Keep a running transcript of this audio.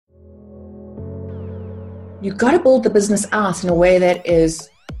you've got to build the business out in a way that is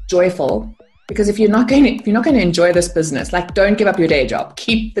joyful. Because if you're not going to enjoy this business, like, don't give up your day job.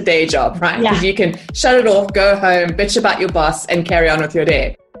 Keep the day job, right? Because you can shut it off, go home, bitch about your boss, and carry on with your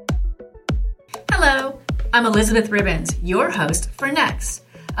day. Hello, I'm Elizabeth Ribbons, your host for Next,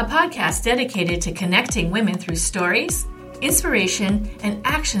 a podcast dedicated to connecting women through stories, inspiration, and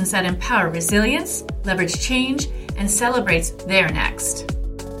actions that empower resilience, leverage change, and celebrates their next.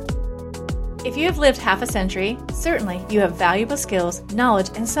 If you have lived half a century, certainly you have valuable skills, knowledge,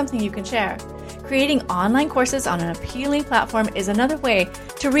 and something you can share. Creating online courses on an appealing platform is another way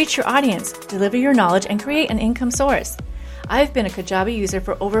to reach your audience, deliver your knowledge, and create an income source. I've been a Kajabi user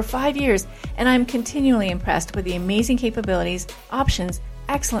for over 5 years, and I'm continually impressed with the amazing capabilities, options,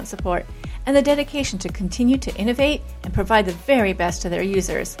 excellent support, and the dedication to continue to innovate and provide the very best to their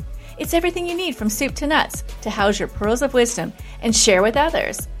users. It's everything you need from soup to nuts to house your pearls of wisdom and share with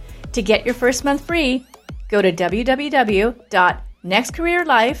others. To get your first month free, go to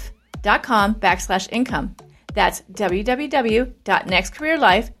www.nextcareerlife.com/income. That's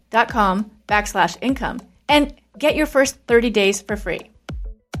www.nextcareerlife.com/income. And get your first 30 days for free.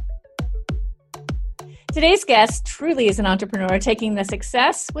 Today's guest truly is an entrepreneur, taking the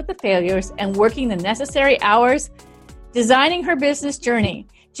success with the failures and working the necessary hours, designing her business journey.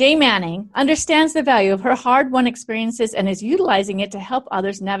 Jay Manning understands the value of her hard-won experiences and is utilizing it to help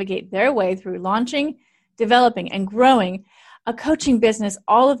others navigate their way through launching, developing, and growing a coaching business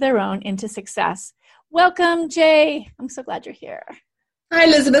all of their own into success. Welcome, Jay. I'm so glad you're here. Hi,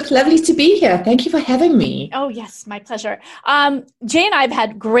 Elizabeth. Lovely to be here. Thank you for having me. Oh, yes, my pleasure. Jay and I have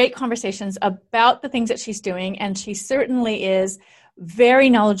had great conversations about the things that she's doing, and she certainly is very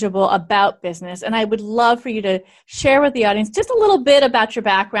knowledgeable about business. And I would love for you to share with the audience just a little bit about your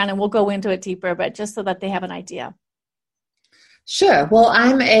background, and we'll go into it deeper, but just so that they have an idea. Sure. Well,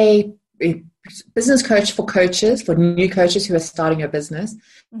 I'm a business coach for coaches, for new coaches who are starting a business.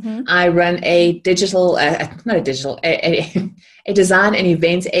 Mm-hmm. I run a design and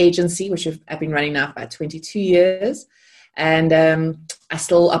event agency, which I've been running now for about 22 years. And I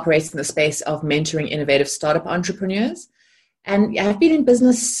still operate in the space of mentoring innovative startup entrepreneurs. And I've been in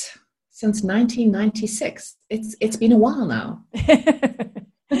business since 1996. It's been a while now.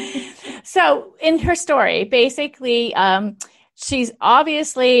 So in her story, basically, she's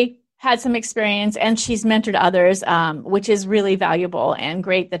obviously had some experience and she's mentored others, which is really valuable and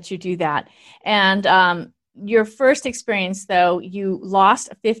great that you do that. And your first experience, though, you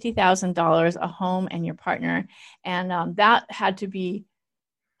lost $50,000, a home, and your partner, and that had to be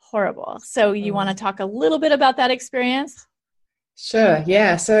horrible. So you want to talk a little bit about that experience? Sure,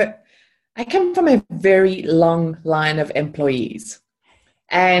 yeah. So I come from a very long line of employees.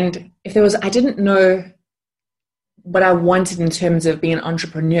 And I didn't know what I wanted in terms of being an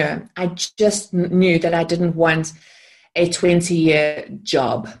entrepreneur. I just knew that I didn't want a 20-year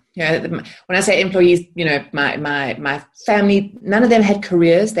job. You know, when I say employees, you know, my family, none of them had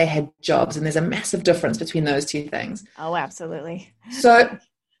careers, they had jobs. And there's a massive difference between those two things. Oh, absolutely. So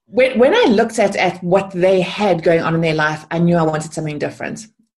when I looked at what they had going on in their life, I knew I wanted something different.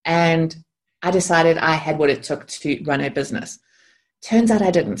 And I decided I had what it took to run a business. Turns out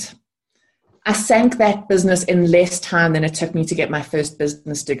I didn't. I sank that business in less time than it took me to get my first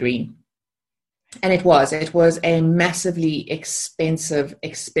business degree. And it was a massively expensive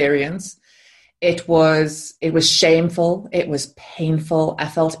experience. It was shameful. It was painful. I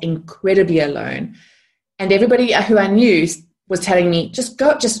felt incredibly alone. And everybody who I knew was telling me, just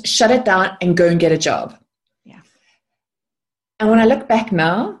shut it down and go and get a job. Yeah. And when I look back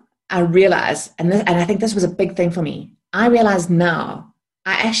now, I realize, and I think this was a big thing for me, I realize now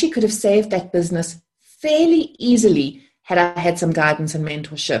I actually could have saved that business fairly easily had I had some guidance and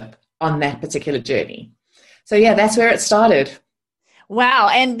mentorship on that particular journey. So yeah, that's where it started. Wow.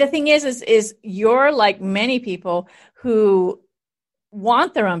 And the thing is you're like many people who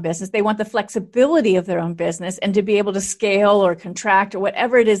want their own business. They want the flexibility of their own business and to be able to scale or contract or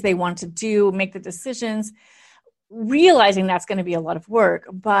whatever it is they want to do, make the decisions, realizing that's going to be a lot of work,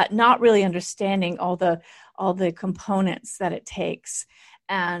 but not really understanding all the components that it takes.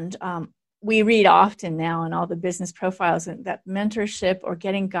 And we read often now in all the business profiles that mentorship or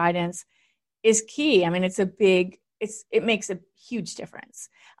getting guidance is key. I mean, it makes a huge difference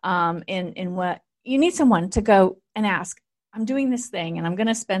in what you need. Someone to go and ask, I'm doing this thing and I'm going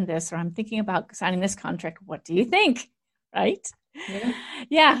to spend this, or I'm thinking about signing this contract. What do you think? Right?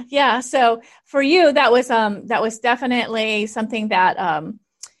 Yeah. So for you, that was definitely something that,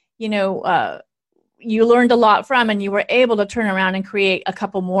 you learned a lot from, and you were able to turn around and create a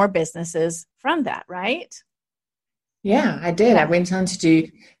couple more businesses from that, right? Yeah, I did. I went on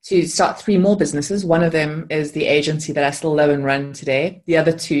to start three more businesses. One of them is the agency that I still live and run today. The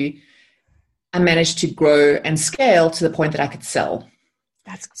other two, I managed to grow and scale to the point that I could sell.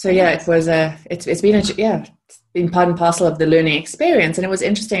 That's great. So yeah, it's been part and parcel of the learning experience. And it was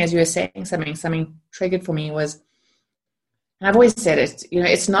interesting, as you were saying, something triggered for me was, and I've always said it,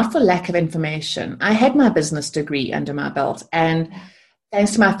 it's not for lack of information. I had my business degree under my belt, and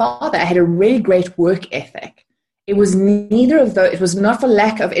thanks to my father, I had a really great work ethic. It was neither of those. It was not for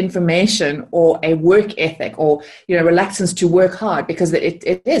lack of information or a work ethic or, reluctance to work hard, because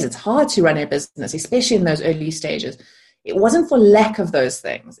it's hard to run a business, especially in those early stages. It wasn't for lack of those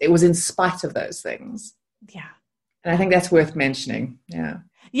things. It was in spite of those things. Yeah. And I think that's worth mentioning. Yeah.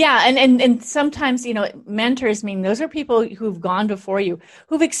 Yeah. And sometimes, mentors mean those are people who've gone before you,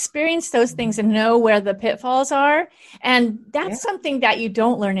 who've experienced those things and know where the pitfalls are. And that's something that you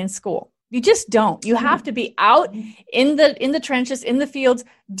don't learn in school. You just don't. You have to be out in the trenches, in the fields,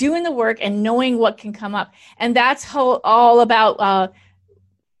 doing the work and knowing what can come up. And that's all about,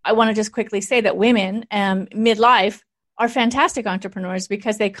 I want to just quickly say that women midlife are fantastic entrepreneurs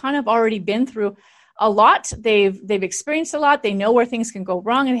because they kind of already been through a lot. They've experienced a lot. They know where things can go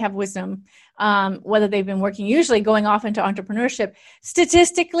wrong, and they have wisdom. Whether they've been working, usually going off into entrepreneurship,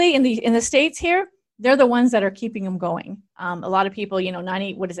 statistically in the States here, they're the ones that are keeping them going. A lot of people,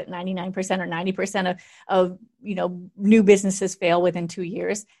 99% or 90% of new businesses fail within 2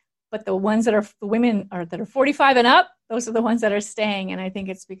 years. But the ones that are the women that are 45 and up, those are the ones that are staying. And I think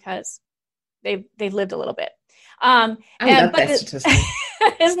it's because they've lived a little bit. I love that statistic.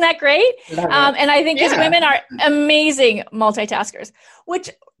 Isn't that great? And I think these women are amazing multitaskers,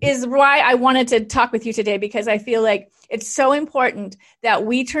 which is why I wanted to talk with you today, because I feel like it's so important that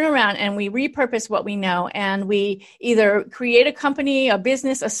we turn around and we repurpose what we know, and we either create a company, a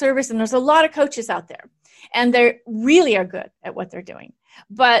business, a service. And there's a lot of coaches out there, and they really are good at what they're doing.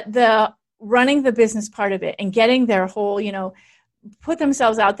 But the running the business part of it and getting their whole, put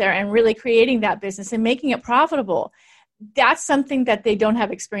themselves out there and really creating that business and making it profitable, that's something that they don't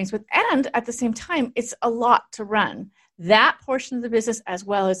have experience with. And at the same time, it's a lot to run that portion of the business as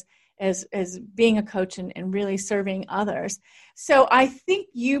well as being a coach and really serving others. So I think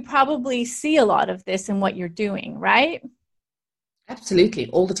you probably see a lot of this in what you're doing, right? Absolutely.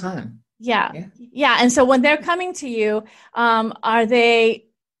 All the time. Yeah. And so when they're coming to you, are they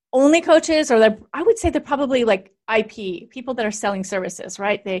only coaches, or I would say they're probably like IP, people that are selling services,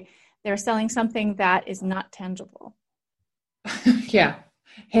 right? They're selling something that is not tangible. Yeah.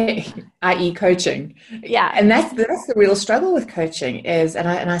 Hey, i.e. coaching. Yeah. And that's the real struggle with coaching is, and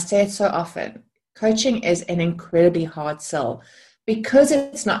I say it so often, coaching is an incredibly hard sell because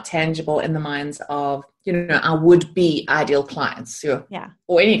it's not tangible in the minds of, our would-be ideal clients, or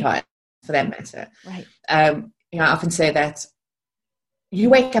any client for that matter. Right. I often say that you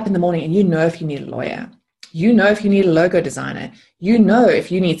wake up in the morning and if you need a lawyer, if you need a logo designer,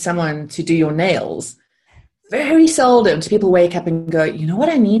 if you need someone to do your nails. Very seldom do people wake up and go, you know what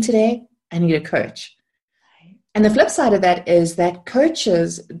I need today? I need a coach. Right. And the flip side of that is that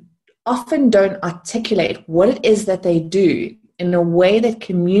coaches often don't articulate what it is that they do in a way that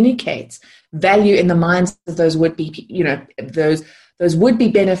communicates value in the minds of those would-be, those would-be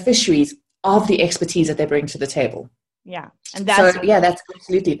beneficiaries of the expertise that they bring to the table. Yeah. And that's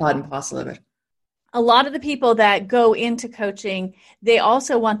absolutely part and parcel of it. A lot of the people that go into coaching, they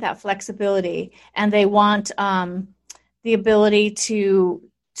also want that flexibility, and they want the ability to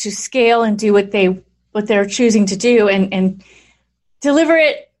scale and do what they're choosing to do and deliver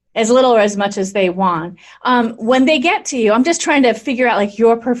it as little or as much as they want. When they get to you, I'm just trying to figure out like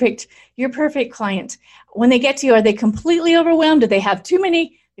your perfect client. When they get to you, are they completely overwhelmed? Do they have too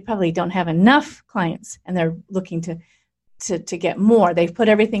many? They probably don't have enough clients, and they're looking to get more. They've put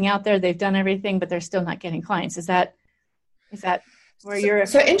everything out there, they've done everything, but they're still not getting clients. Is that where you're?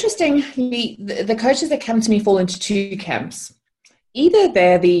 So interestingly, the coaches that come to me fall into two camps. Either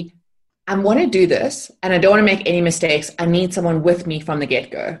they're I want to do this and I don't want to make any mistakes. I need someone with me from the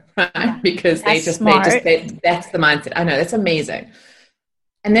get-go, right? Yeah, because that's the mindset. I know, that's amazing.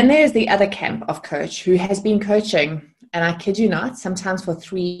 And then there's the other camp of coach who has been coaching, and I kid you not, sometimes for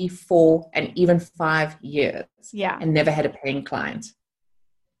 3, 4, and even 5 years. Yeah. And never had a paying client.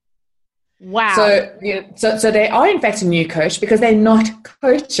 Wow. So they are in fact a new coach because they're not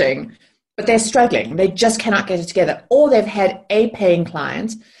coaching, but they're struggling. They just cannot get it together. Or they've had a paying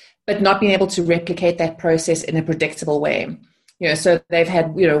client, but not being able to replicate that process in a predictable way. So they've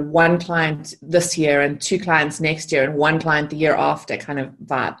had, one client this year and 2 clients next year and 1 client the year after kind of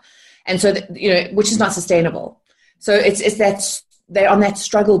vibe. And so, which is not sustainable. So it's that they're on that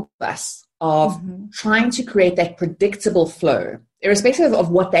struggle bus of trying to create that predictable flow, irrespective of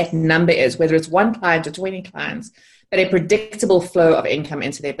what that number is, whether it's 1 client or 20 clients, but a predictable flow of income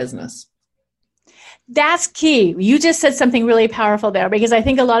into their business. That's key. You just said something really powerful there, because I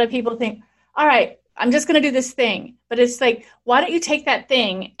think a lot of people think, all right, I'm just going to do this thing. But it's like, why don't you take that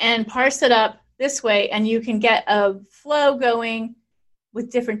thing and parse it up this way, and you can get a flow going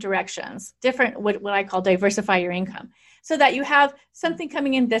with different directions, different, what I call diversify your income, so that you have something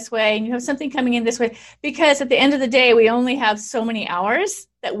coming in this way and you have something coming in this way. Because at the end of the day, we only have so many hours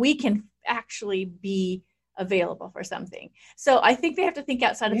that we can actually be available for something. So I think they have to think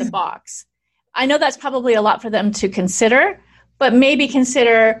outside of the box. I know that's probably a lot for them to consider, but maybe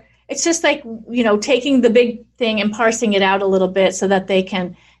consider, it's just like, taking the big thing and parsing it out a little bit so that they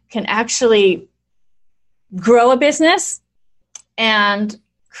can actually grow a business and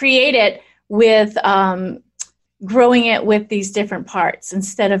create it with growing it with these different parts,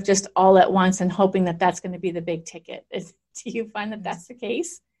 instead of just all at once and hoping that that's going to be the big ticket. Do you find that that's the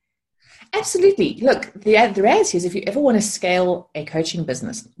case? Absolutely. Look, the reality is, if you ever want to scale a coaching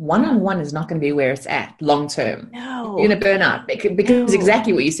business, one-on-one is not going to be where it's at long term. No. You're going to burn out because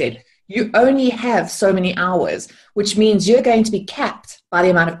exactly what you said. You only have so many hours, which means you're going to be capped by the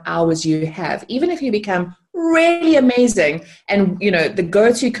amount of hours you have. Even if you become really amazing and, the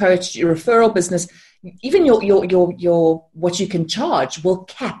go-to coach, your referral business, even your what you can charge will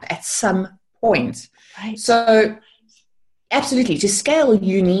cap at some point. Right. So absolutely, to scale,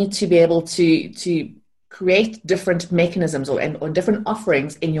 you need to be able to create different mechanisms or different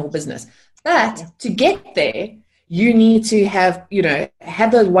offerings in your business. But to get there, you need to have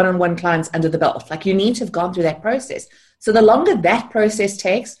those one-on-one clients under the belt. Like, you need to have gone through that process. So the longer that process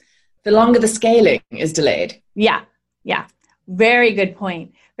takes, the longer the scaling is delayed. Yeah. Very good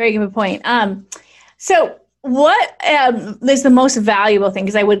point. Very good point. So what is the most valuable thing?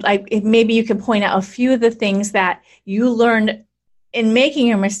 Because maybe you can point out a few of the things that you learned in making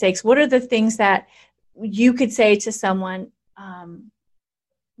your mistakes. What are the things that you could say to someone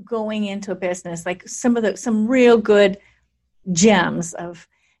going into a business, like some real good gems of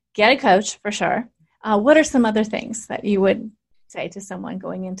get a coach for sure. What are some other things that you would say to someone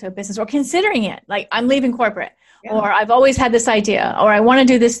going into a business or considering it? Like, I'm leaving corporate, or I've always had this idea, or I want to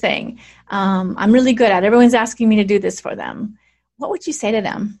do this thing. I'm really good at it. Everyone's asking me to do this for them. What would you say to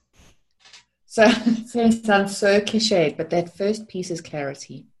them? So it sounds so cliched, but that first piece is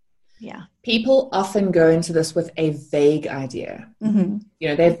clarity. Yeah. People often go into this with a vague idea. Mm-hmm.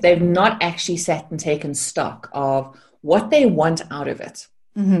 You know, they've not actually sat and taken stock of what they want out of it,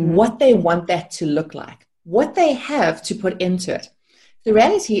 mm-hmm. what they want that to look like, what they have to put into it. The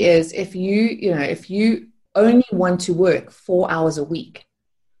reality is, if you only want to work 4 hours a week,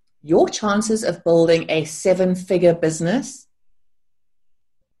 your chances of building a 7-figure business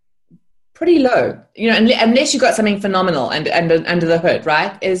pretty low, unless you've got something phenomenal and under the hood,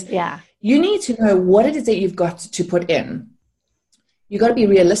 right? You need to know what it is that you've got to put in. You've got to be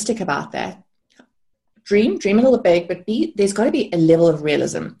realistic about that. Dream a little bit big, but there's got to be a level of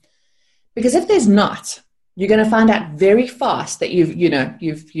realism. Because if there's not, you're going to find out very fast that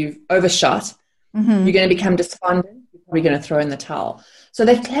you've overshot. Mm-hmm. You're going to become despondent. You're probably going to throw in the towel. So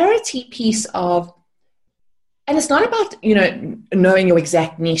that clarity piece of, and it's not about, knowing your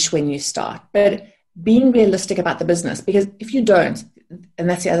exact niche when you start, but being realistic about the business. Because if you don't, and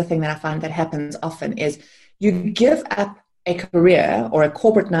that's the other thing that I find that happens often, is you give up a career or a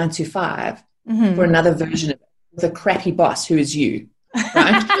corporate 9-to-5 mm-hmm. for another version of it with a crappy boss who is you.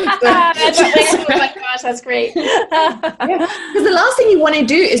 Right? Oh my gosh, that's great. Because the last thing you want to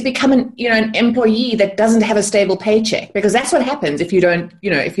do is become an employee that doesn't have a stable paycheck, because that's what happens if you don't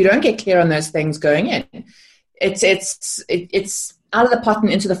get clear on those things going in. It's out of the pot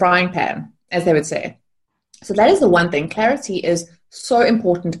and into the frying pan, as they would say. So that is the one thing. Clarity is so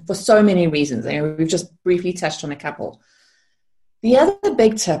important for so many reasons. We've just briefly touched on a couple. The other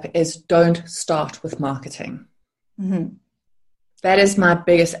big tip is don't start with marketing. Mm-hmm. That is my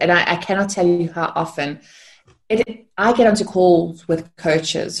biggest, and I cannot tell you how often I get onto calls with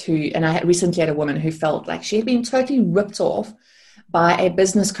coaches and I recently had a woman who felt like she had been totally ripped off by a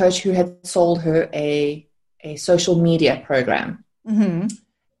business coach who had sold her a social media program. Mm-hmm.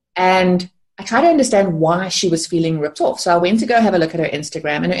 And I tried to understand why she was feeling ripped off. So I went to go have a look at her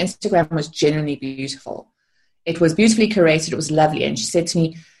Instagram, and her Instagram was genuinely beautiful. It was beautifully curated. It was lovely. And she said to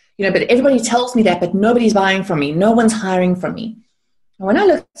me, but everybody tells me that, but nobody's buying from me. No one's hiring from me. And when I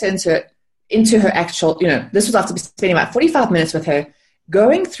looked into her actual, this was after spending about 45 minutes with her,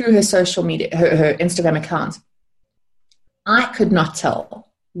 going through her social media, her Instagram account, I could not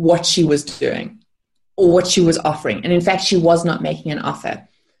tell what she was doing or what she was offering. And in fact, she was not making an offer.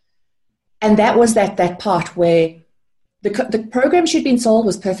 And that was that part where the program she'd been sold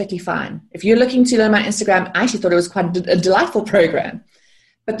was perfectly fine. If you're looking to learn my Instagram, I actually thought it was quite a delightful program.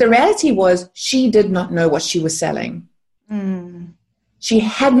 But the reality was she did not know what she was selling. Mm. She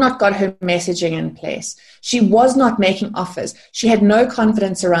had not got her messaging in place. She was not making offers. She had no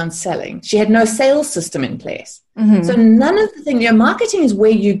confidence around selling. She had no sales system in place. Mm-hmm. So none of the things, marketing is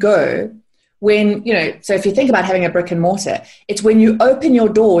where you go when, so if you think about having a brick and mortar, it's when you open your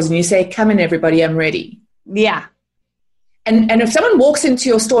doors and you say, come in everybody, I'm ready. Yeah. And if someone walks into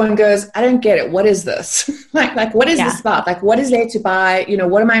your store and goes, I don't get it, what is this? like what is this about? Like, what is there to buy?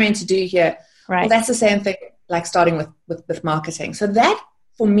 What am I meant to do here? Right. Well, that's the same thing, like starting with marketing. So that,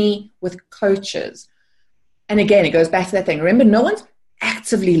 for me, with coaches, and again, it goes back to that thing. Remember, no one's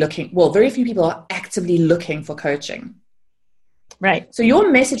actively looking. Well, very few people are actively looking for coaching. Right. So your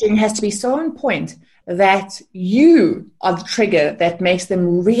messaging has to be so on point that you are the trigger that makes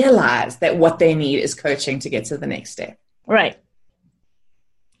them realize that what they need is coaching to get to the next step. Right.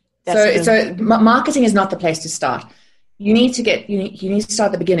 So marketing is not the place to start. You need to start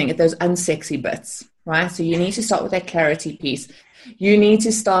at the beginning at those unsexy bits, right? So you need to start with that clarity piece. You need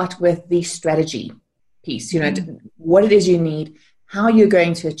to start with the strategy piece, what it is you need, how you're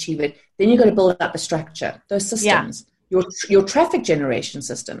going to achieve it. Then you've got to build up the structure, those systems, your traffic generation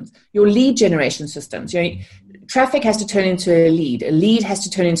systems, your lead generation systems. Traffic has to turn into a lead has to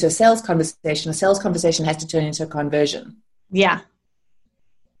turn into a sales conversation has to turn into a conversion. Yeah.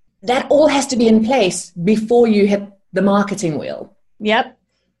 That all has to be in place before you hit the marketing wheel. Yep.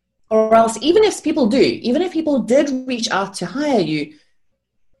 Or else, even if people did reach out to hire you,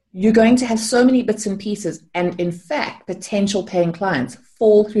 you're going to have so many bits and pieces, and in fact, potential paying clients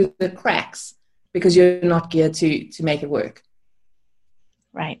fall through the cracks because you're not geared to make it work.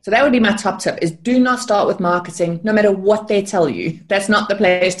 Right. So that would be my top tip: is do not start with marketing, no matter what they tell you. That's not the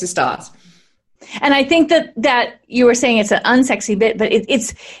place to start. And I think that you were saying it's an unsexy bit, but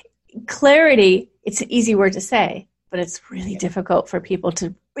it's clarity. It's an easy word to say, but it's really difficult for people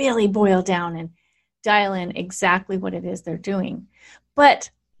to really boil down and dial in exactly what it is they're doing. But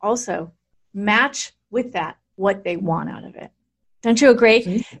also match with that what they want out of it. Don't you agree?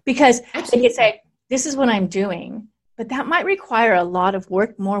 Mm-hmm. Because they could say, this is what I'm doing, but that might require a lot of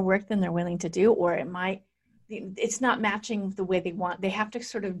work, more work than they're willing to do, or it's not matching the way they want. They have to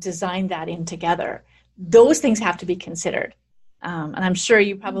sort of design that in together. Those things have to be considered. And I'm sure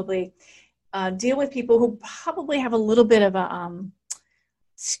you probably deal with people who probably have a little bit of a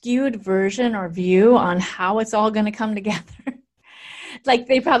skewed version or view on how it's all going to come together. Like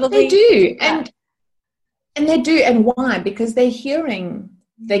they do. And they do. And why? Because they're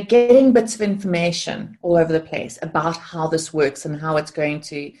getting bits of information all over the place about how this works and how it's going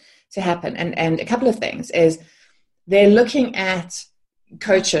to happen. And a couple of things is they're looking at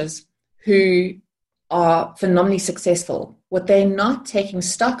coaches who are phenomenally successful. What they're not taking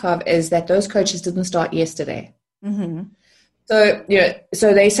stock of is that those coaches didn't start yesterday. Mm-hmm.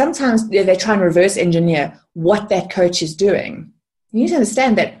 So they sometimes they try and reverse engineer what that coach is doing. You need to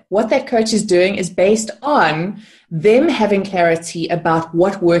understand that what that coach is doing is based on them having clarity about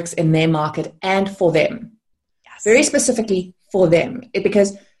what works in their market and for them. Yes. Very specifically for them.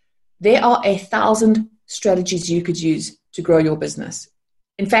 Because there are 1,000 strategies you could use to grow your business.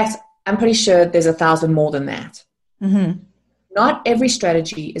 In fact, I'm pretty sure there's 1,000 more than that. Mm-hmm. Not every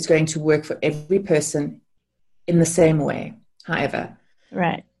strategy is going to work for every person in the same way, however.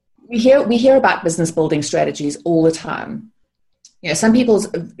 Right. We hear about business building strategies all the time. Some people's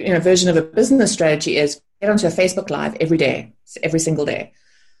version of a business strategy is get onto a Facebook Live every single day.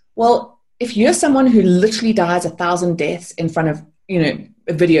 Well, if you're someone who literally dies 1,000 deaths in front of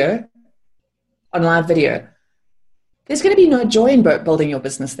a video, on live video, there's going to be no joy in building your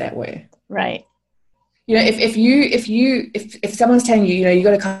business that way. Right. If someone's telling you, you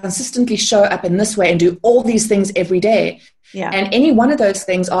got to consistently show up in this way and do all these things every day, and any one of those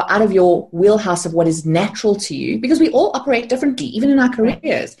things are out of your wheelhouse of what is natural to you, because we all operate differently, even in our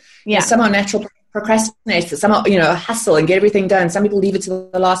careers. Yeah. Some are natural procrastinators, some are, hustle and get everything done. Some people leave it to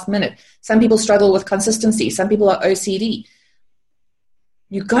the last minute. Some people struggle with consistency. Some people are OCD.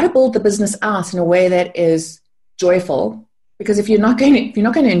 You've got to build the business out in a way that is joyful, because if you're not going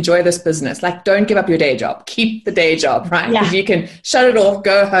to enjoy this business, like, don't give up your day job. Keep the day job, right? Because you can shut it off,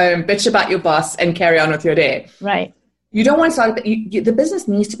 go home, bitch about your boss, and carry on with your day. Right. You don't want to start, the business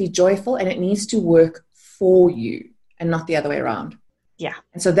needs to be joyful, and it needs to work for you and not the other way around. Yeah.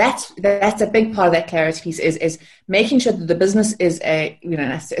 And so that's a big part of that clarity piece is making sure that the business is and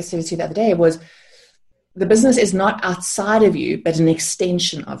I said to you the other day, was the business is not outside of you, but an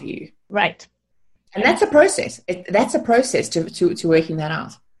extension of you. Right. And that's a process. That's a process to working that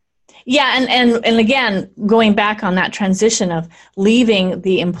out. Yeah, and again, going back on that transition of leaving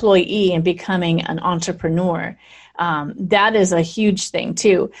the employee and becoming an entrepreneur, that is a huge thing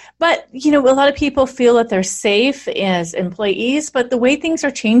too. But, a lot of people feel that they're safe as employees, but the way things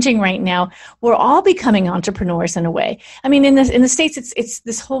are changing right now, we're all becoming entrepreneurs in a way. I mean, in the States, it's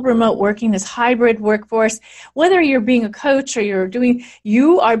this whole remote working, this hybrid workforce. Whether you're being a coach or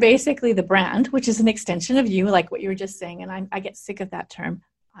you are basically the brand, which is an extension of you, like what you were just saying. And I get sick of that term.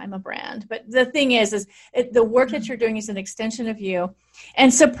 I'm a brand. But the thing is the work that you're doing is an extension of you.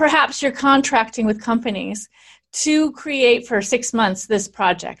 And so perhaps you're contracting with companies to create for 6 months this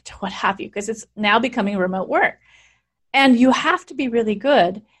project, what have you, because it's now becoming remote work. And you have to be really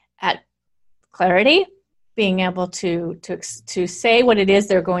good at clarity, being able to say what it is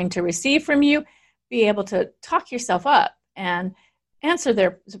they're going to receive from you, be able to talk yourself up and answer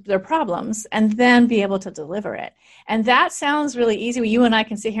their problems, and then be able to deliver it. And that sounds really easy. You and I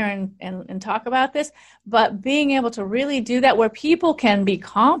can sit here and talk about this, but being able to really do that where people can be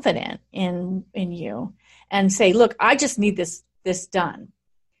confident in you and say, look, I just need this done.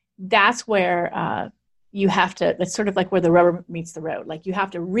 That's where you have to, it's sort of like where the rubber meets the road. Like you have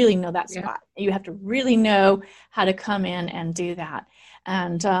to really know that spot. Yeah. You have to really know how to come in and do that.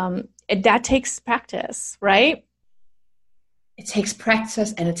 And that takes practice, right? It takes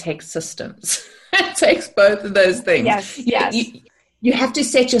practice and it takes systems. It takes both of those things. Yes. You have to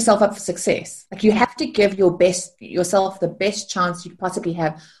set yourself up for success. Like you have to give yourself the best chance you possibly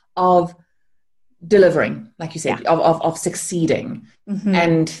have of delivering, like you said, of succeeding. Mm-hmm.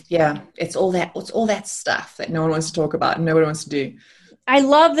 And it's all that stuff that no one wants to talk about and nobody wants to do. I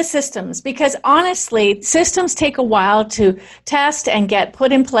love the systems because honestly, systems take a while to test and get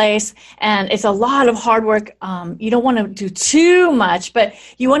put in place, and it's a lot of hard work. You don't want to do too much, but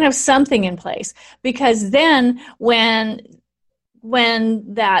you want to have something in place because then when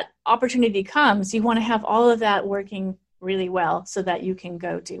that opportunity comes, you want to have all of that working really well so that you can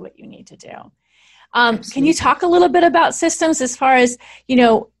go do what you need to do. Can you talk a little bit about systems as far as,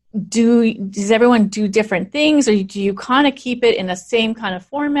 does everyone do different things, or do you kind of keep it in the same kind of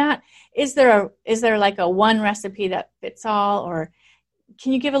format? Is there like a one recipe that fits all, or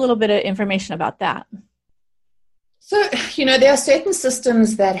can you give a little bit of information about that? So, there are certain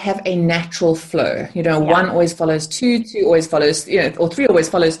systems that have a natural flow. One always follows two always follows, or three always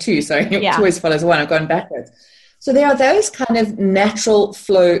follows two. Sorry, two always follows one. I've gone backwards. So there are those kind of natural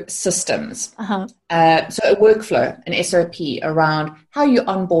flow systems. Uh-huh. So a workflow, an SOP around how you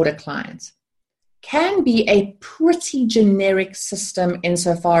onboard a client can be a pretty generic system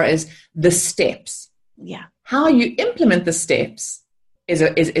insofar as the steps. Yeah. How you implement the steps is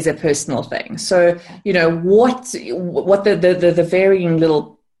a personal thing. So, what the varying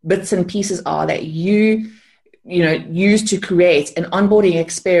little bits and pieces are that you use to create an onboarding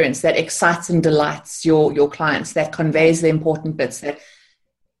experience that excites and delights your clients, that conveys the important bits, that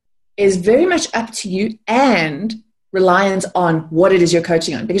is very much up to you and reliant on what it is you're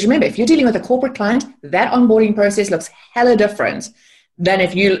coaching on. Because remember, if you're dealing with a corporate client, that onboarding process looks hella different than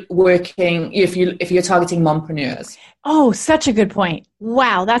if you're targeting mompreneurs. Oh, such a good point.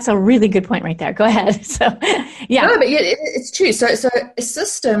 Wow, that's a really good point right there. Go ahead. So, yeah. No, but it's true. So a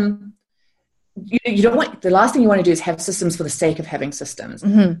system, you don't want, the last thing you want to do is have systems for the sake of having systems.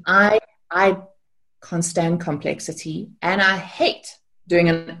 Mm-hmm. I can't stand complexity, and I hate doing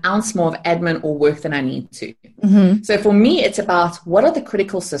an ounce more of admin or work than I need to. Mm-hmm. So for me, it's about what are the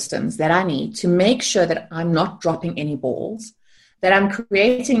critical systems that I need to make sure that I'm not dropping any balls, that I'm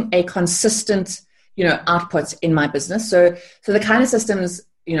creating a consistent, output in my business. So the kind of systems,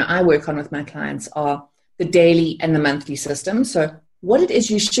 I work on with my clients are the daily and the monthly systems. So what it is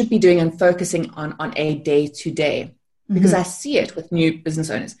you should be doing and focusing on a day-to-day, because I see it with new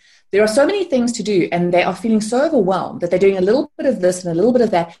business owners. There are so many things to do, and they are feeling so overwhelmed that they're doing a little bit of this and a little bit of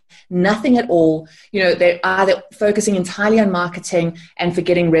that, nothing at all. They're either focusing entirely on marketing and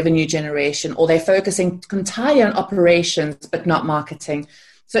forgetting revenue generation, or they're focusing entirely on operations but not marketing.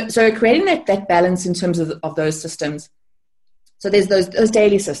 So creating that balance in terms of those systems. So there's those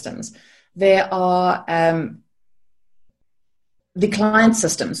daily systems. There are the client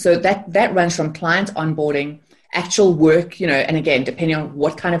system. So that runs from client onboarding, actual work, and again, depending on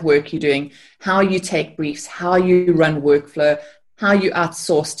what kind of work you're doing, how you take briefs, how you run workflow, how you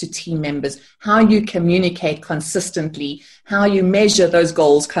outsource to team members, how you communicate consistently, how you measure those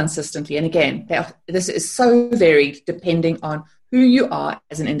goals consistently. And again, this is so varied depending on who you are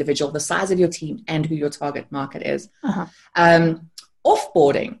as an individual, the size of your team, and who your target market is. Uh-huh.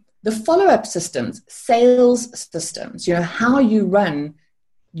 Offboarding. The follow-up systems, sales systems, how you run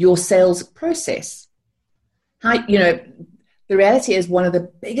your sales process. How, the the reality is one of the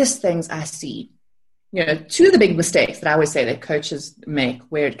biggest things I see, two of the big mistakes that I always say that coaches make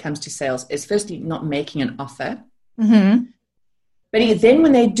where it comes to sales is firstly not making an offer. Mm-hmm. But then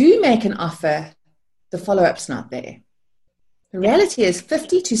when they do make an offer, the follow-up's not there. The reality is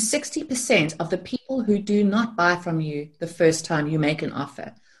 50 to 60% of the people who do not buy from you the first time you make an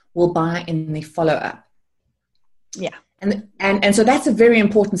offer will buy in the follow-up. Yeah. And so that's a very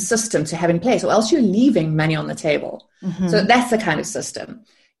important system to have in place, or else you're leaving money on the table. Mm-hmm. So that's the kind of system.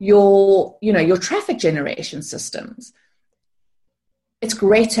 Your traffic generation systems. It's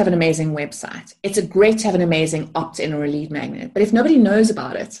great to have an amazing website. It's great to have an amazing opt-in or a lead magnet. But if nobody knows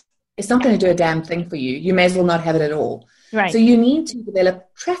about it, it's not going to do a damn thing for you. You may as well not have it at all. Right. So you need to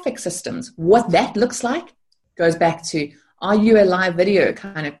develop traffic systems. What that looks like goes back to, are you a live video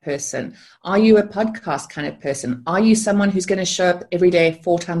kind of person? Are you a podcast kind of person? Are you someone who's going to show up every day,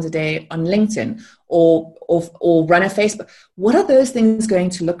 4 times a day on LinkedIn or run a Facebook? What are those things going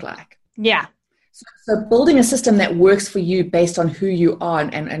to look like? Yeah. So building a system that works for you based on who you are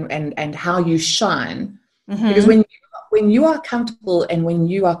and how you shine. Mm-hmm. Because when you are comfortable and when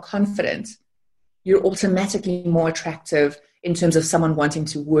you are confident, you're automatically more attractive in terms of someone wanting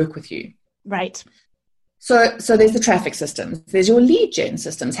to work with you. Right. So there's the traffic systems. There's your lead gen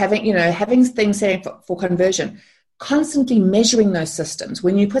systems, having things setting for conversion, constantly measuring those systems.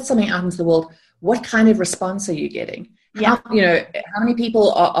 When you put something out into the world, what kind of response are you getting? Yeah. How many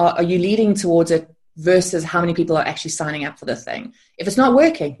people are you leading towards it versus how many people are actually signing up for the thing? If it's not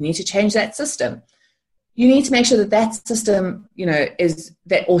working, you need to change that system. You need to make sure that system, is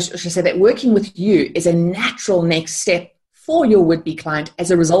that, or should I say that working with you is a natural next step for your would-be client as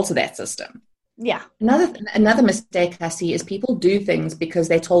a result of that system. Yeah. Another mistake I see is people do things because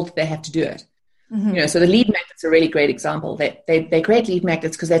they're told they have to do it. Mm-hmm. So the lead magnet's a really great example. They create lead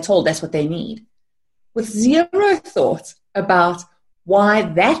magnets because they're told that's what they need, with zero thought about why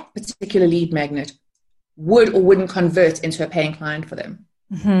that particular lead magnet would or wouldn't convert into a paying client for them.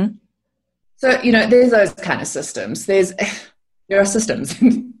 Mm-hmm. So, there's those kind of systems. There are systems.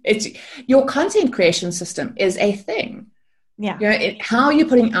 Your content creation system is a thing. Yeah. How are you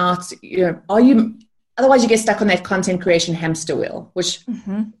putting out, otherwise you get stuck on that content creation hamster wheel, which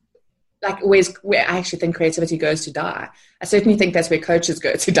mm-hmm. where I actually think creativity goes to die. I certainly think that's where coaches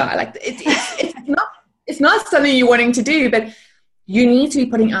go to die. It's not something you're wanting to do, but you need to be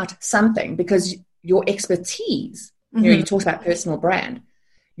putting out something because your expertise, mm-hmm. You talked about personal brand.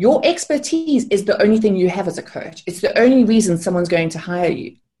 Your expertise is the only thing you have as a coach. It's the only reason someone's going to hire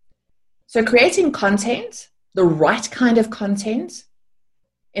you. So creating content, the right kind of content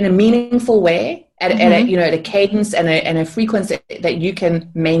in a meaningful way at a cadence and a frequency that you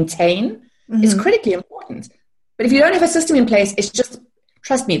can maintain mm-hmm. is critically important. But if you don't have a system in place, it's just,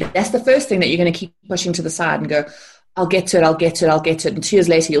 trust me, that's the first thing that you're going to keep pushing to the side and go, I'll get to it. And 2 years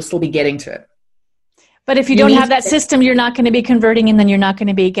later, you'll still be getting to it. But if you don't have that system, you're not going to be converting, and then you're not going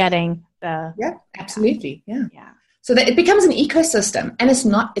to be getting the... Yeah, absolutely. Yeah. So that it becomes an ecosystem, and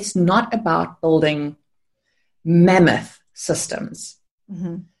it's not about building mammoth systems.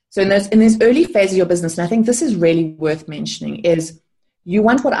 Mm-hmm. So in this early phase of your business, and I think this is really worth mentioning, is you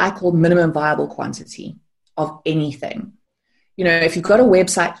want what I call minimum viable quantity of anything. If you've got a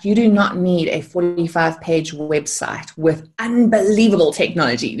website, you do not need a 45-page website with unbelievable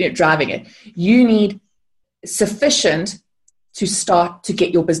technology driving it. You need sufficient to start to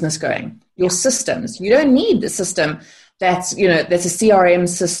get your business going. Your systems. You don't need the system that's a CRM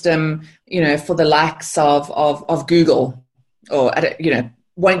system, for the likes of Google or,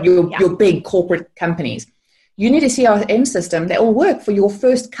 your big corporate companies. You need a CRM system that will work for your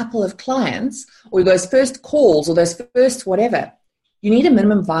first couple of clients or those first calls or those first whatever. You need a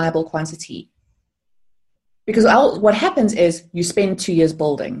minimum viable quantity. Because what happens is you spend 2 years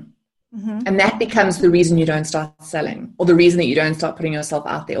building. Mm-hmm. And that becomes the reason you don't start selling, or the reason that you don't start putting yourself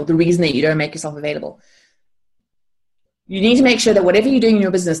out there, or the reason that you don't make yourself available. You need to make sure that whatever you're doing in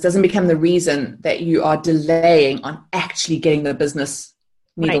your business doesn't become the reason that you are delaying on actually getting the business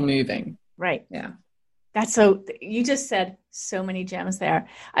needle moving. Right. Yeah. You just said so many gems there.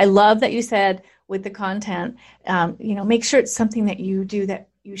 I love that you said with the content, make sure it's something that you do that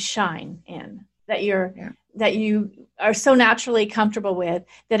you shine in, that you are so naturally comfortable with,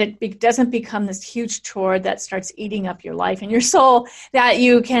 that it doesn't become this huge chore that starts eating up your life and your soul, that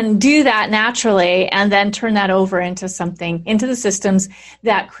you can do that naturally and then turn that over into the systems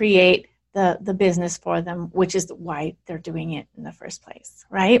that create the business for them, which is why they're doing it in the first place,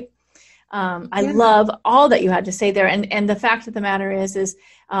 right? I love all that you had to say there. And the fact of the matter is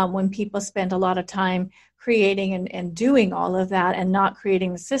when people spend a lot of time creating and doing all of that and not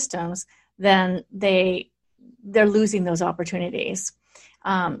creating the systems, then they they're losing those opportunities.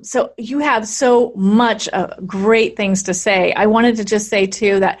 So you have so much great things to say. I wanted to just say,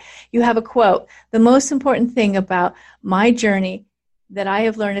 too, that you have a quote. The most important thing about my journey that I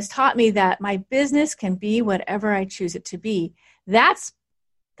have learned has taught me that my business can be whatever I choose it to be. That's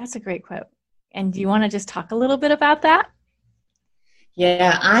a great quote. And do you want to just talk a little bit about that?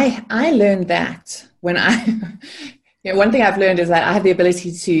 Yeah, I learned that when one thing I've learned is that I have the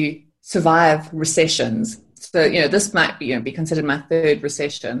ability to survive recessions. So, this might be considered my third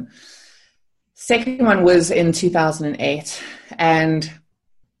recession. Second one was in 2008, and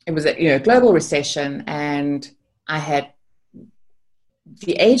it was a global recession, and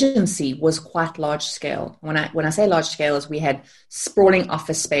the agency was quite large scale. When I say large scale, is we had sprawling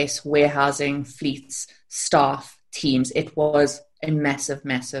office space, warehousing, fleets, staff, teams. It was a massive,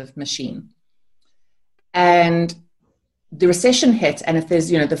 massive machine. And the recession hit, and if there's,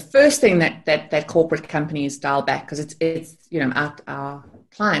 the first thing that corporate companies dial back, because it's our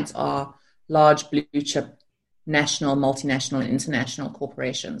clients are large blue chip, national, multinational, and international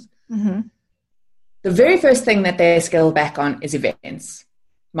corporations. Mm-hmm. The very first thing that they scale back on is events,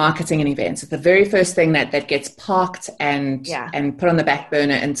 marketing and events. It's the very first thing that gets parked and put on the back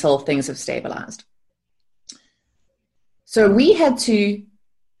burner until things have stabilized. So we had to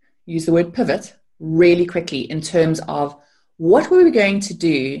use the word pivot really quickly in terms of what were we going to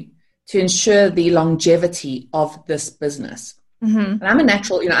do to ensure the longevity of this business. Mm-hmm. And I'm a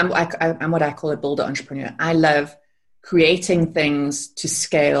natural, I'm what I call a builder entrepreneur. I love creating things to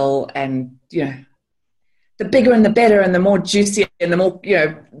scale, and, the bigger and the better and the more juicy and the more,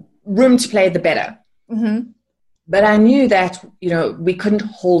 room to play, the better. Mm-hmm. But I knew that, we couldn't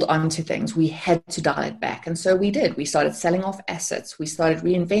hold on to things. We had to dial it back. And so we did. We started selling off assets. We started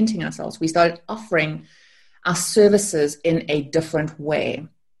reinventing ourselves. We started offering our services in a different way.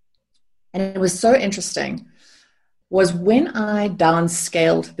 And it was so interesting was when I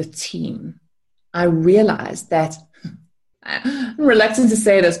downscaled the team, I realized that, I'm reluctant to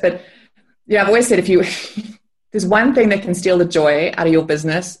say this, but I've always said there's one thing that can steal the joy out of your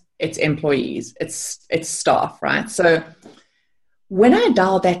business, it's employees, it's staff, right? So when I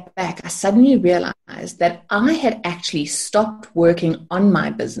dialed that back, I suddenly realized that I had actually stopped working on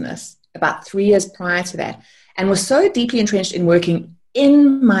my business about 3 years prior to that, and was so deeply entrenched in working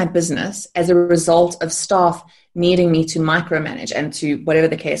in my business as a result of staff needing me to micromanage and to whatever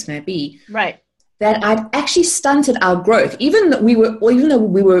the case may be. Right. That I'd actually stunted our growth. Even though we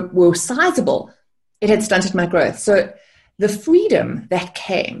were sizable, it had stunted my growth. So the freedom that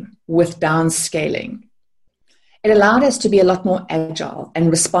came with downscaling, it allowed us to be a lot more agile and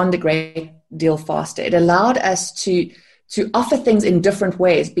respond a great deal faster. It allowed us to offer things in different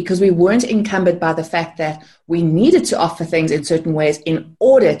ways because we weren't encumbered by the fact that we needed to offer things in certain ways in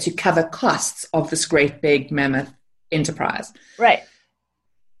order to cover costs of this great big mammoth enterprise. Right.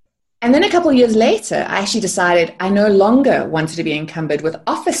 And then a couple of years later, I actually decided I no longer wanted to be encumbered with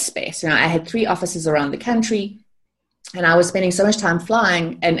office space. I had 3 offices around the country, and I was spending so much time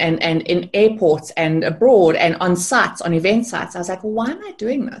flying and in airports and abroad and on sites, on event sites. I was like, well, why am I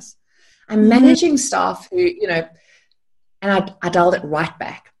doing this? I'm managing staff who, and I dialed it right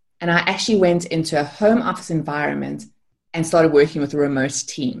back. And I actually went into a home office environment and started working with a remote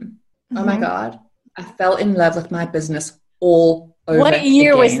team. Mm-hmm. Oh my God. I fell in love with my business all over What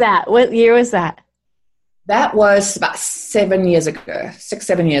year again. was that? What year was that? That was about 7 years ago,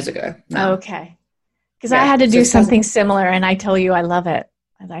 6-7 years ago. No. Okay. Because I had to do something similar, and I tell you, I love it.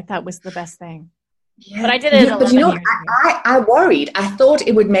 I thought it was the best thing. Yeah. But I did it in 11 years. I worried. I thought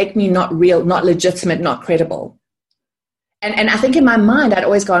it would make me not real, not legitimate, not credible. And I think in my mind, I'd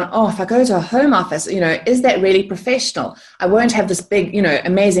always gone, if I go to a home office, is that really professional? I won't have this big,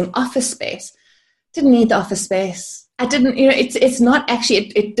 amazing office space. Didn't need the office space. I didn't, it's not actually,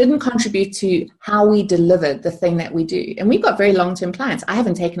 it didn't contribute to how we delivered the thing that we do. And we've got very long-term clients. I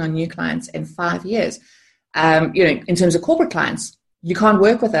haven't taken on new clients in 5 years. In terms of corporate clients, you can't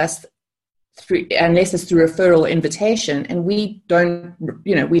work with us unless it's through referral invitation. And we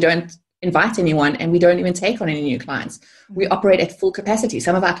don't invite anyone, and we don't even take on any new clients. We operate at full capacity.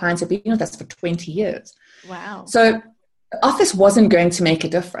 Some of our clients have been with us for 20 years. Wow. So the office wasn't going to make a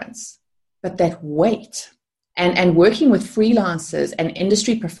difference, but that weight and working with freelancers and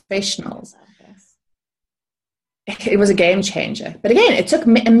industry professionals, it was a game changer. But again, it took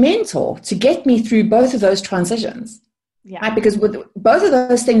a mentor to get me through both of those transitions. Yeah. Right? Because with both of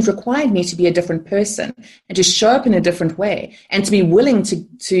those things required me to be a different person and to show up in a different way and to be willing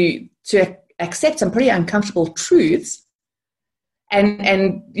to accept some pretty uncomfortable truths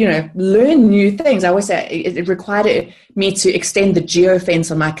and learn new things. I always say it required me to extend the geofence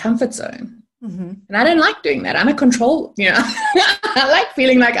on my comfort zone. Mm-hmm. And I don't like doing that. I'm a control, I like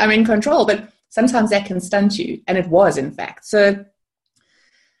feeling like I'm in control, but sometimes that can stunt you. And it was, in fact. So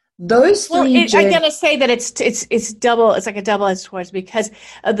those three I gotta say that it's double. It's like a double-edged sword, because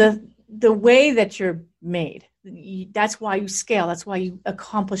of the way that you're made. That's why you scale. That's why you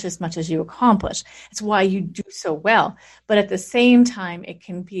accomplish as much as you accomplish. It's why you do so well. But at the same time, it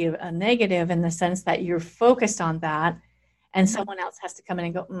can be a negative in the sense that you're focused on that, and someone else has to come in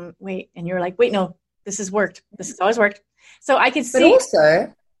and go, wait. And you're like, wait, no, this has worked. This has always worked. So I can see. But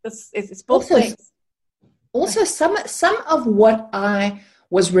also, it's both ways. Also, some of what I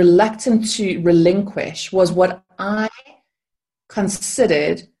was reluctant to relinquish was what I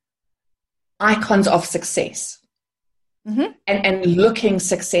considered icons of success, mm-hmm. and looking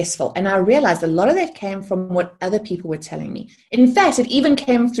successful. And I realized a lot of that came from what other people were telling me. In fact, it even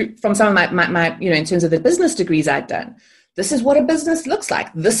came from some of my in terms of the business degrees I'd done. This is what a business looks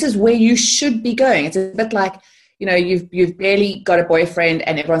like. This is where you should be going. It's a bit like, you've barely got a boyfriend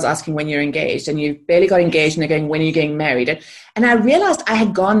and everyone's asking when you're engaged, and you've barely got engaged and they're going, when are you getting married? And I realized I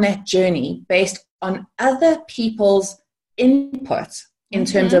had gone that journey based on other people's input in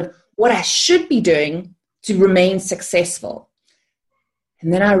mm-hmm. terms of what I should be doing to remain successful.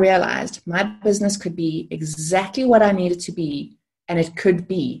 And then I realized my business could be exactly what I needed to be, and it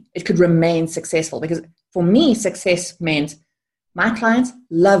could remain successful, because for me, success meant my clients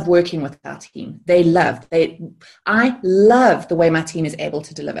love working with our team. I love the way my team is able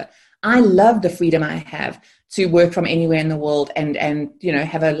to deliver. I love the freedom I have to work from anywhere in the world and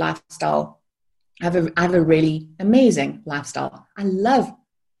have a lifestyle. I have a really amazing lifestyle. I love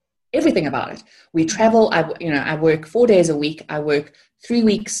everything about it. We travel. I work 4 days a week. I work 3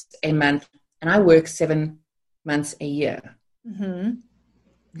 weeks a month, and I work 7 months a year. Mm-hmm.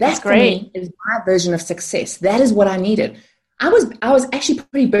 That's great. For me is my version of success. That is what I needed. I was actually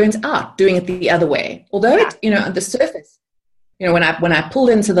pretty burnt out doing it the other way. Although on the surface, when I pulled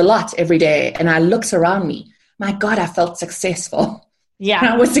into the lot every day and I looked around me, my God, I felt successful. Yeah. And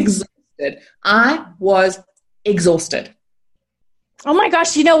I was exhausted. Oh my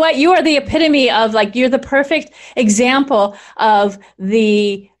gosh, you know what? You are the epitome of, you're the perfect example of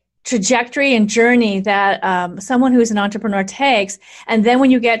the trajectory and journey that someone who's an entrepreneur takes. And then when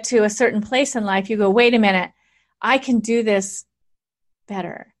you get to a certain place in life, you go, wait a minute, I can do this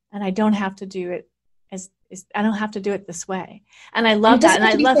better. And I don't have to do it I don't have to do it this way. And I love that. And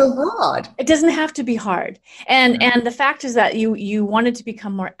I love so hard. It doesn't have to be hard. And the fact is that you wanted to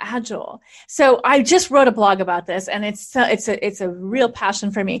become more agile. So I just wrote a blog about this, and it's a real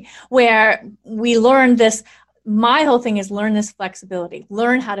passion for me, where we learned this. My whole thing is learn this flexibility,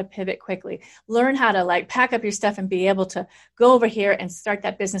 learn how to pivot quickly, learn how to pack up your stuff and be able to go over here and start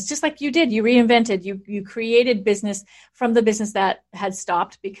that business. Just like you did, you reinvented, you created business from the business that had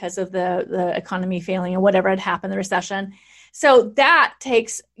stopped because of the economy failing or whatever had happened, the recession. So that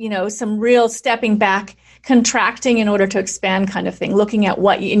takes, some real stepping back, contracting in order to expand kind of thing, looking at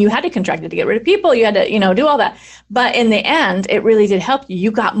and you had to contract it to get rid of people. You had to, do all that. But in the end, it really did help you.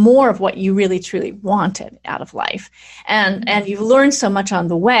 You got more of what you really, truly wanted out of life. And you've learned so much on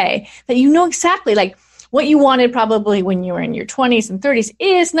the way that you know exactly what you wanted probably when you were in your 20s and 30s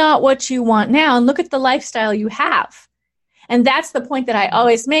is not what you want now. And look at the lifestyle you have. And that's the point that I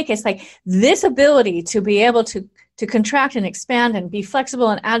always make. It's this ability to be able to contract and expand and be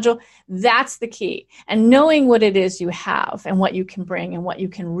flexible and agile, that's the key. And knowing what it is you have and what you can bring and what you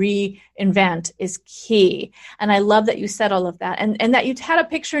can reinvent is key. And I love that you said all of that, and that you had a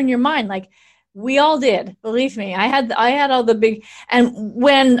picture in your mind, we all did. Believe me, I had all the big, and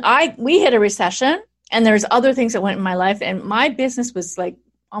when we hit a recession and there's other things that went in my life, and my business was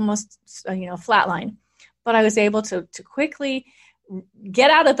almost flatline, but I was able to quickly get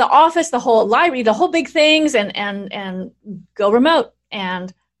out of the office, the whole library, the whole big things, and go remote.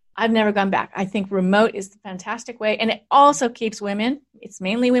 And I've never gone back. I think remote is the fantastic way. And it also keeps women, it's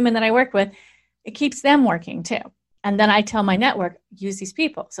mainly women that I work with, it keeps them working too. And then I tell my network, use these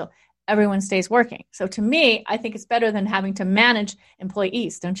people. So everyone stays working. So to me, I think it's better than having to manage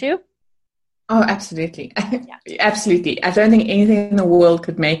employees, don't you? Oh, absolutely. Yeah. Absolutely. I don't think anything in the world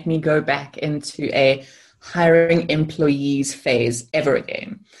could make me go back into a hiring employees phase ever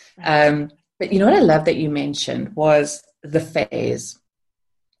again. But what I love that you mentioned was the phase.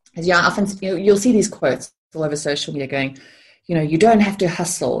 As often you'll see these quotes all over social media going, you don't have to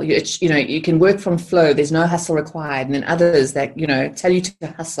hustle. You can work from flow. There's no hustle required. And then others that, tell you to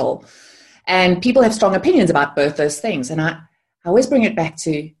hustle. And people have strong opinions about both those things. And I always bring it back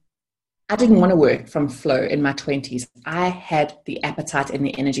to, I didn't want to work from flow in my 20s. I had the appetite and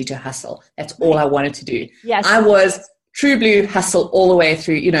the energy to hustle. That's all I wanted to do. Yes. I was true blue hustle all the way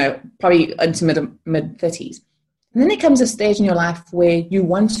through, probably into mid 30s. And then there comes a stage in your life where you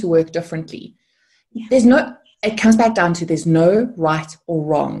want to work differently. It comes back down to there's no right or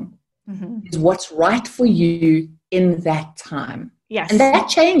wrong. Mm-hmm. It's what's right for you in that time. Yes. And that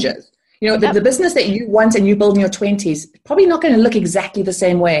changes. The business that you want and you build in your 20s is probably not going to look exactly the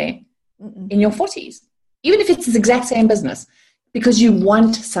same way in your 40s, even if it's the exact same business, because you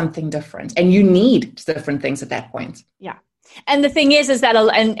want something different and you need different things at that point. Yeah. And the thing is that,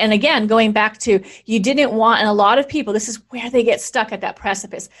 and again, going back to, you didn't want, and a lot of people, this is where they get stuck at that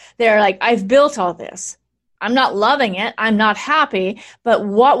precipice. They're like, I've built all this. I'm not loving it. I'm not happy. But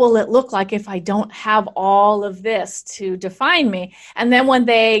what will it look like if I don't have all of this to define me? And then when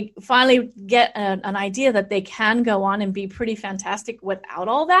they finally get an idea that they can go on and be pretty fantastic without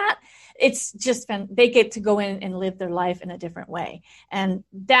all that, it's just they get to go in and live their life in a different way. And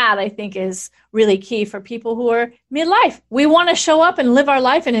that, I think, is really key for people who are midlife. We want to show up and live our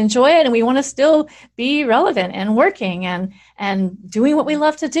life and enjoy it, and we want to still be relevant and working and doing what we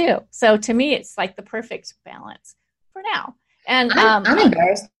love to do. So to me, it's like the perfect balance for now. And I'm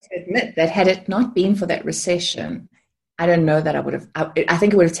embarrassed to admit that had it not been for that recession, I don't know that I would have. I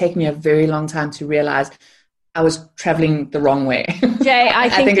think it would have taken me a very long time to realize I was traveling the wrong way. Jay,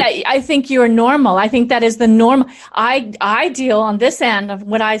 I think you're normal. I think that is the norm. I deal on this end of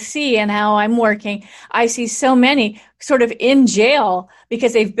what I see and how I'm working. I see so many sort of in jail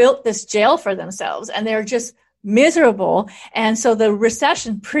because they've built this jail for themselves and they're just miserable. And so the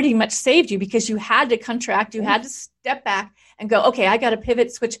recession pretty much saved you because you had to contract, you had to step back and go, okay, I got to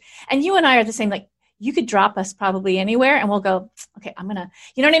pivot, switch. And you and I are the same, like, you could drop us probably anywhere and we'll go, okay, I'm going to,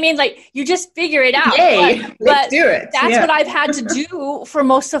 you know what I mean? Like, you just figure it out. Yay, let's do it. That's what I've had to do for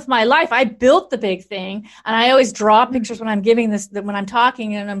most of my life. I built the big thing, and I always draw pictures when I'm giving this, when I'm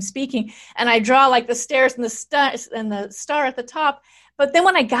talking and I'm speaking, and I draw like the stairs and the star at the top. But then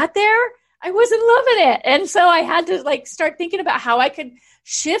when I got there, I wasn't loving it. And so I had to like start thinking about how I could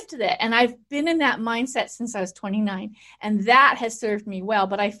shift that. And I've been in that mindset since I was 29, and that has served me well.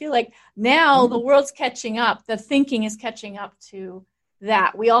 But I feel like now the world's catching up. The thinking is catching up to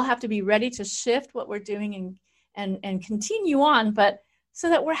that. We all have to be ready to shift what we're doing and continue on, but so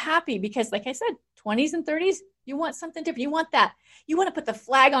that we're happy, because like I said, 20s and 30s, you want something different. You want that. You want to put the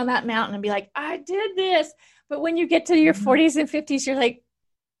flag on that mountain and be like, I did this. But when you get to your 40s and 50s, you're like,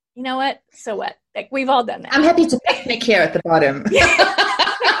 you know what? So what? Like, we've all done that. I'm happy to picnic here at the bottom.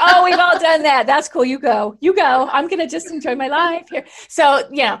 Oh, we've all done that. That's cool. You go. I'm going to just enjoy my life here. So,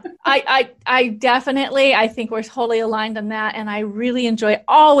 yeah, I definitely, I think we're totally aligned on that. And I really enjoy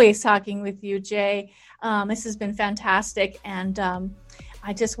always talking with you, Jay. This has been fantastic. And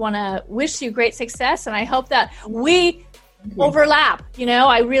I just want to wish you great success. And I hope that we overlap.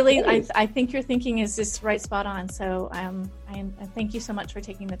 I think your thinking is just right spot on. So I thank you so much for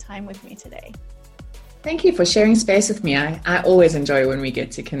taking the time with me today. Thank you for sharing space with me. I always enjoy when we get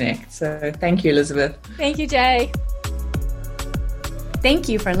to connect. So thank you, Elizabeth. Thank you, Jay. Thank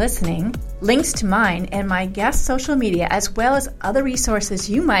you for listening. Links to mine and my guest social media, as well as other resources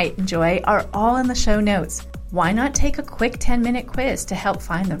you might enjoy, are all in the show notes. Why not take a quick 10-minute quiz to help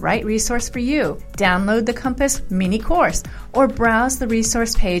find the right resource for you? Download the Compass mini course or browse the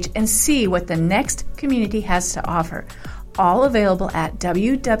resource page and see what the Next community has to offer. All available at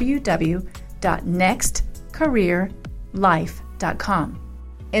www.nextcareerlife.com.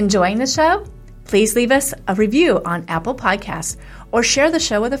 Enjoying the show? Please leave us a review on Apple Podcasts or share the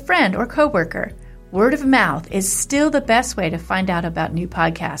show with a friend or coworker. Word of mouth is still the best way to find out about new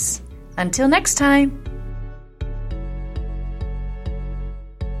podcasts. Until next time.